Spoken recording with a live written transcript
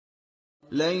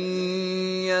لن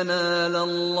ينال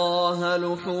الله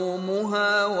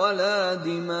لحومها ولا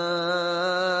دماؤها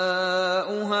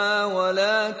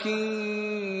ولكن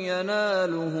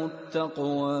يناله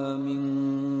التقوى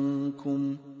منكم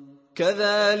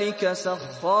كذلك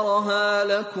سخرها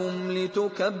لكم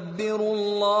لتكبروا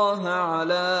الله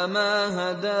على ما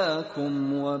هداكم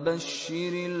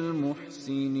وبشر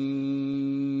المحسنين.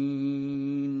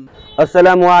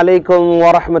 السلام علیکم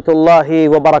ورحمۃ اللہ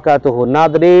وبرکاتہ.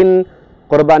 ناظرین،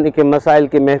 قربانی کے مسائل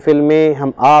کی محفل میں ہم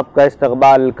آپ کا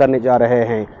استقبال کرنے جا رہے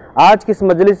ہیں. آج کی اس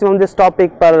مجلس میں ہم جس ٹاپک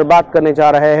پر بات کرنے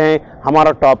جا رہے ہیں،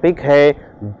 ہمارا ٹاپک ہے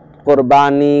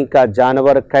قربانی کا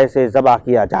جانور کیسے ذبح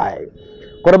کیا جائے.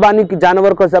 قربانی کی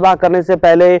جانور کو ذبح کرنے سے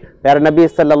پہلے پیارے نبی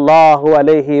صلی اللہ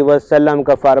علیہ وسلم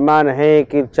کا فرمان ہے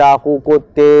کہ چاقو کو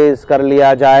تیز کر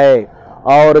لیا جائے،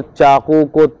 اور چاقو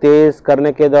کو تیز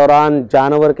کرنے کے دوران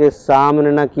جانور کے سامنے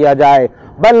نہ کیا جائے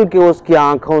بلکہ اس کی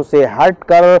آنکھوں سے ہٹ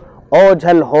کر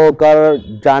اوجھل ہو کر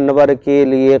جانور کے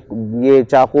لیے یہ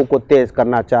چاقو کو تیز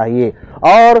کرنا چاہیے.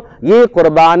 اور یہ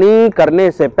قربانی کرنے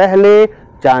سے پہلے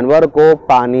جانور کو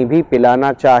پانی بھی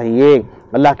پلانا چاہیے.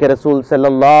 اللہ کے رسول صلی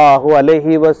اللہ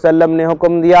علیہ وسلم نے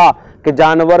حکم دیا کہ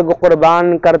جانور کو قربان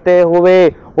کرتے ہوئے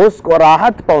اس کو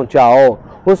راحت پہنچاؤ،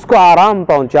 اس کو آرام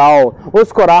پہنچاؤ. اس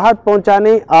کو راحت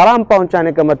پہنچانے، آرام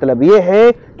پہنچانے کا مطلب یہ ہے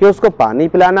کہ اس کو پانی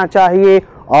پلانا چاہیے.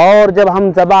 اور جب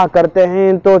ہم ذبح کرتے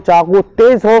ہیں تو چاقو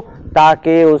تیز ہو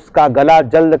تاکہ اس کا گلا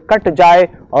جلد کٹ جائے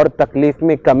اور تکلیف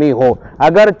میں کمی ہو.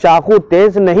 اگر چاقو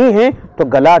تیز نہیں ہے تو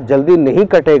گلا جلدی نہیں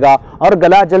کٹے گا، اور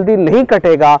گلا جلدی نہیں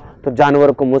کٹے گا تو جانور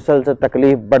کو مسلسل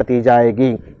تکلیف بڑھتی جائے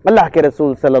گی. اللہ کے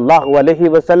رسول صلی اللہ علیہ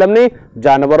وسلم نے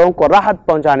جانوروں کو راحت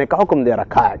پہنچانے کا حکم دے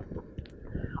رکھا ہے.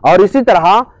 اور اسی طرح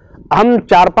ہم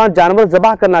 4-5 جانور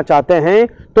ذبح کرنا چاہتے ہیں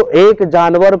تو ایک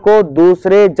جانور کو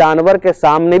دوسرے جانور کے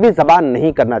سامنے بھی ذبح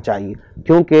نہیں کرنا چاہیے،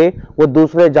 کیونکہ وہ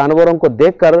دوسرے جانوروں کو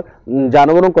دیکھ کر،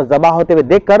 جانوروں کو ذبح ہوتے ہوئے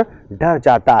دیکھ کر ڈر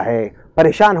جاتا ہے،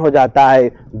 پریشان ہو جاتا ہے،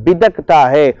 بدکتا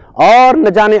ہے، اور نہ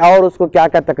جانے اور اس کو کیا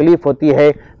کیا تکلیف ہوتی ہے.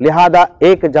 لہذا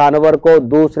ایک جانور کو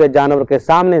دوسرے جانور کے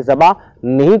سامنے ذبح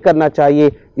نہیں کرنا چاہیے.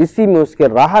 اسی میں اس کی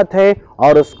راحت ہے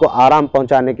اور اس کو آرام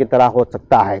پہنچانے کی طرح ہو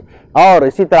سکتا ہے. اور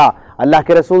اسی طرح اللہ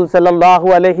کے رسول صلی اللہ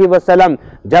علیہ وسلم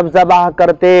جب ذبح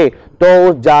کرتے تو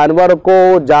اس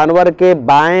جانور کے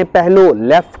بائیں پہلو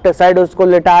لیفٹ سائڈ اس کو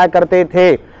لٹایا کرتے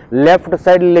تھے. لیفٹ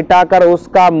سائڈ لٹا کر اس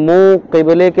کا منہ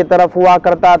قبلے کی طرف ہوا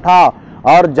کرتا تھا،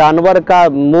 اور جانور کا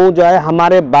منہ جو ہے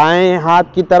ہمارے بائیں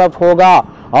ہاتھ کی طرف ہوگا،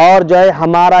 اور جو ہے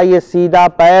ہمارا یہ سیدھا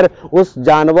پیر اس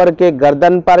جانور کے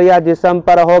گردن پر یا جسم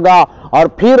پر ہوگا. اور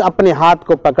پھر اپنے ہاتھ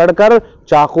کو پکڑ کر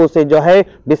چاقو سے جو ہے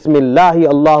بسم اللہ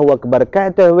اللہ اکبر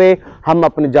کہتے ہوئے ہم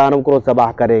اپنے جانور کو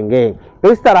ذبح کریں گے. تو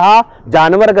اس طرح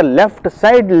جانور اگر لیفٹ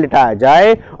سائڈ لٹایا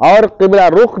جائے اور قبلہ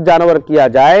رخ جانور کیا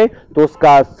جائے تو اس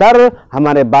کا سر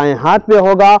ہمارے بائیں ہاتھ میں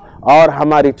ہوگا، اور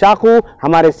ہماری چاقو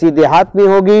ہمارے سیدھے ہاتھ میں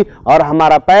ہوگی، اور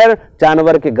ہمارا پیر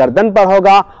جانور کے گردن پر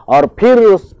ہوگا، اور پھر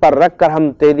اس پر رکھ کر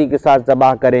ہم تیزی کے ساتھ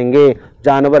ذبح کریں گے.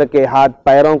 جانور کے ہاتھ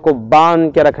پیروں کو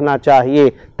باندھ کے رکھنا چاہیے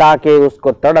تاکہ اس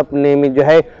کو تڑپنے میں جو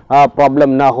ہے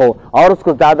پرابلم نہ ہو اور اس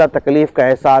کو زیادہ تکلیف کا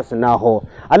احساس نہ ہو.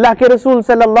 اللہ کے رسول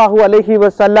صلی اللہ علیہ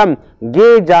وسلم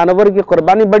یہ جانور کی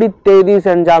قربانی بڑی تیزی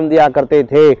سے انجام دیا کرتے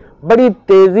تھے، بڑی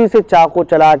تیزی سے چاقو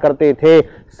چلایا کرتے تھے.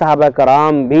 صحابہ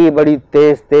کرام بھی بڑی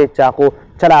تیز چاقو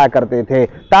چلایا کرتے تھے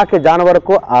تاکہ جانور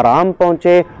کو آرام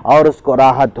پہنچے اور اس کو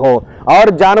راحت ہو. اور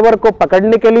جانور کو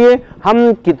پکڑنے کے لیے ہم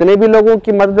کتنے بھی لوگوں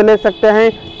کی مدد لے سکتے ہیں،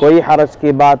 کوئی حرج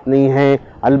کی بات نہیں ہے.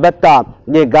 البتہ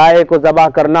یہ گائے کو ذبح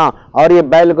کرنا اور یہ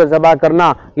بیل کو ذبح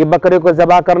کرنا، یہ بکرے کو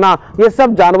ذبح کرنا، یہ سب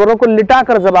جانوروں کو لٹا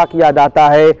کر ذبح کیا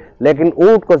جاتا ہے. لیکن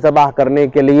اونٹ کو ذبح کرنے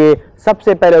کے لیے سب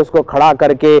سے پہلے اس کو کھڑا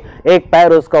کر کے ایک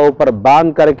پیر اس کا اوپر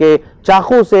باندھ کر کے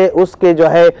چاقو سے اس کے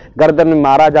جو ہے گردن میں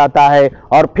مارا جاتا ہے،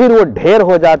 اور پھر وہ ڈھیر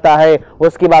ہو جاتا ہے.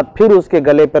 اس کے بعد پھر اس کے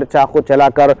گلے پر چاقو چلا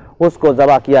کر اس کو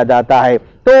ذبح کیا جاتا ہے.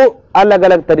 تو الگ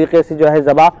الگ طریقے سے جو ہے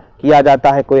ذبح کیا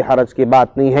جاتا ہے، کوئی حرج کی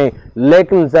بات نہیں ہے.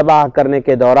 لیکن ذبح کرنے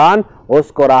کے دوران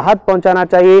اس کو راحت پہنچانا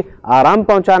چاہیے، آرام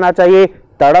پہنچانا چاہیے،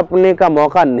 تڑپنے کا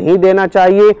موقع نہیں دینا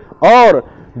چاہیے. اور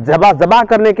ذبح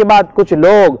کرنے کے بعد کچھ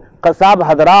لوگ قصاب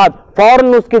حضرات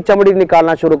فوراً اس کی چمڑی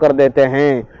نکالنا شروع کر دیتے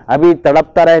ہیں. ابھی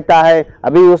تڑپتا رہتا ہے،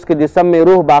 ابھی اس کے جسم میں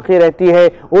روح باقی رہتی ہے،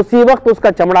 اسی وقت اس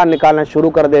کا چمڑا نکالنا شروع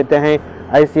کر دیتے ہیں.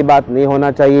 ایسی بات نہیں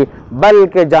ہونا چاہیے،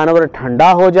 بلکہ جانور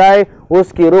ٹھنڈا ہو جائے،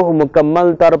 اس کی روح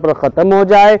مکمل طور پر ختم ہو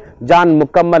جائے، جان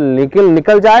مکمل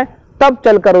نکل جائے، تب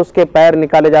چل کر اس کے پیر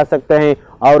نکالے جا سکتے ہیں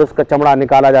اور اس کا چمڑا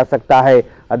نکالا جا سکتا ہے.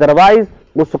 ادروائز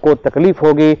اس کو تکلیف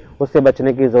ہوگی، اس سے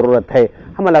بچنے کی ضرورت ہے.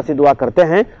 ہم اللہ سے دعا کرتے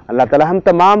ہیں اللہ تعالی ہم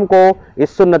تمام کو اس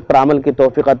سنت پر عمل کی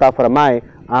توفیق عطا فرمائے.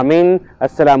 آمین.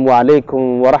 السلام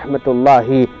علیکم ورحمۃ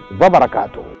اللہ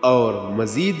وبرکاتہ. اور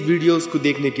مزید ویڈیوز کو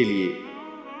دیکھنے کے لیے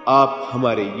آپ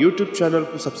ہمارے YouTube چینل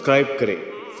کو سبسکرائب کریں۔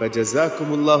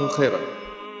 فجزاکم اللہ خیرا۔